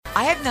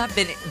I have not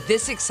been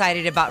this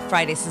excited about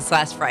Friday since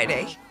last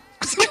Friday.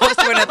 It's Coast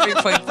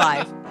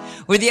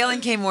 103.5. We're the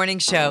Ellen K Morning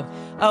Show.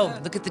 Oh,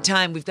 look at the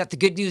time. We've got the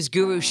good news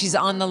guru. She's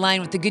on the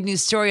line with the good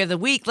news story of the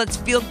week. Let's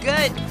feel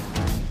good.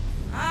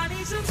 I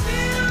need some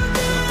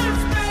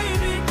feel-goods,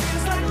 baby.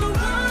 It's like the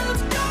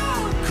world's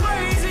going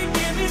crazy.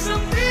 Give me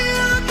some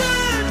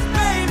feel-goods,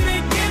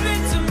 baby. Give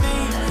it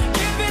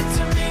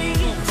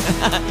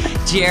to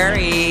me.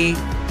 Jerry.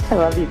 I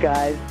love you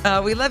guys.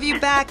 We love you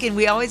back, and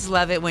we always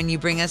love it when you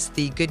bring us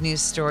the good news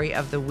story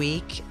of the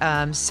week.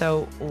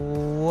 So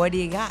what do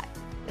you got?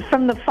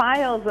 From the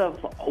files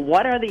of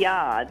What Are the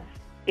Odds,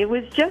 it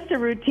was just a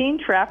routine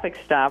traffic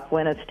stop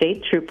when a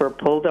state trooper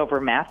pulled over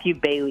Matthew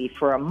Bailey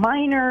for a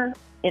minor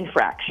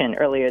infraction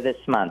earlier this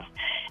month.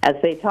 As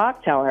they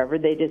talked, however,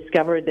 they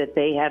discovered that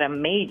they had a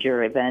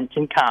major event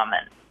in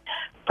common.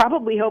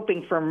 Probably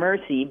hoping for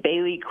mercy,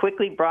 Bailey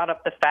quickly brought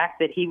up the fact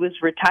that he was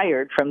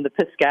retired from the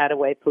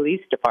Piscataway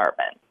Police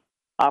Department.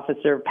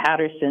 Officer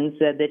Patterson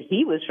said that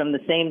he was from the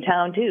same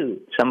town, too,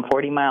 some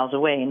 40 miles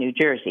away in New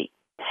Jersey.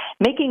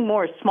 Making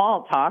more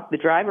small talk, the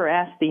driver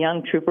asked the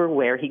young trooper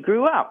where he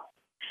grew up.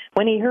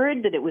 When he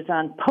heard that it was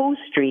on Poe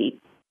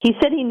Street, he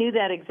said he knew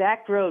that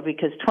exact road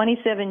because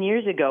 27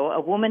 years ago,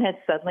 a woman had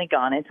suddenly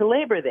gone into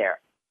labor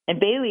there. And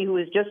Bailey, who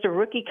was just a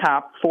rookie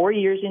cop 4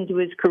 years into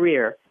his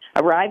career,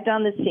 arrived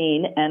on the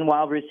scene and,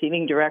 while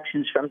receiving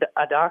directions from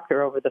a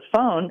doctor over the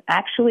phone,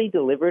 actually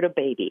delivered a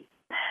baby.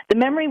 The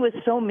memory was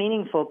so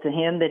meaningful to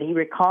him that he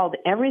recalled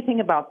everything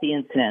about the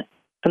incident,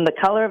 from the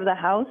color of the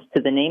house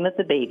to the name of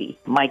the baby,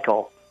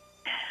 Michael.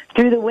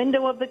 Through the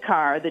window of the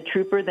car, the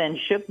trooper then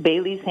shook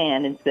Bailey's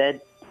hand and said,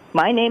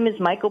 "My name is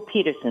Michael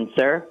Peterson,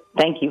 sir.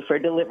 Thank you for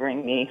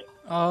delivering me."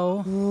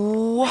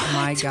 Oh,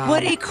 my God.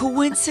 What a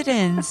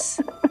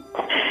coincidence.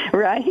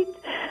 Right?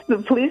 The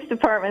police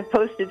department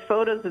posted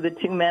photos of the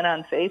two men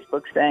on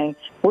Facebook saying,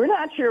 "We're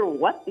not sure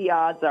what the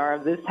odds are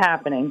of this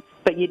happening,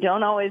 but you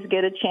don't always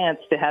get a chance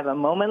to have a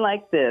moment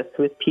like this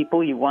with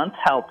people you once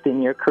helped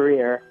in your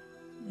career."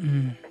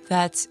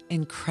 That's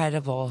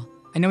incredible.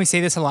 I know we say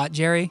this a lot,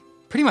 Jerry.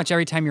 Pretty much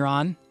every time you're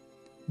on.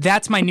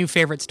 That's my new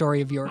favorite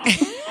story of yours.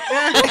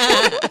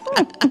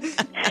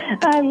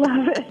 I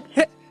love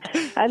it.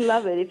 I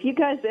love it. If you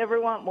guys ever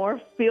want more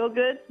feel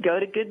good, go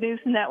to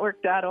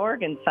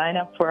goodnewsnetwork.org and sign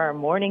up for our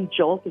morning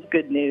jolt of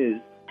good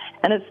news.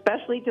 And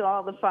especially to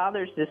all the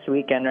fathers this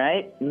weekend,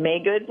 right? May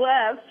good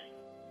bless.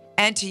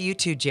 And to you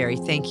too, Jerry.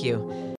 Thank you.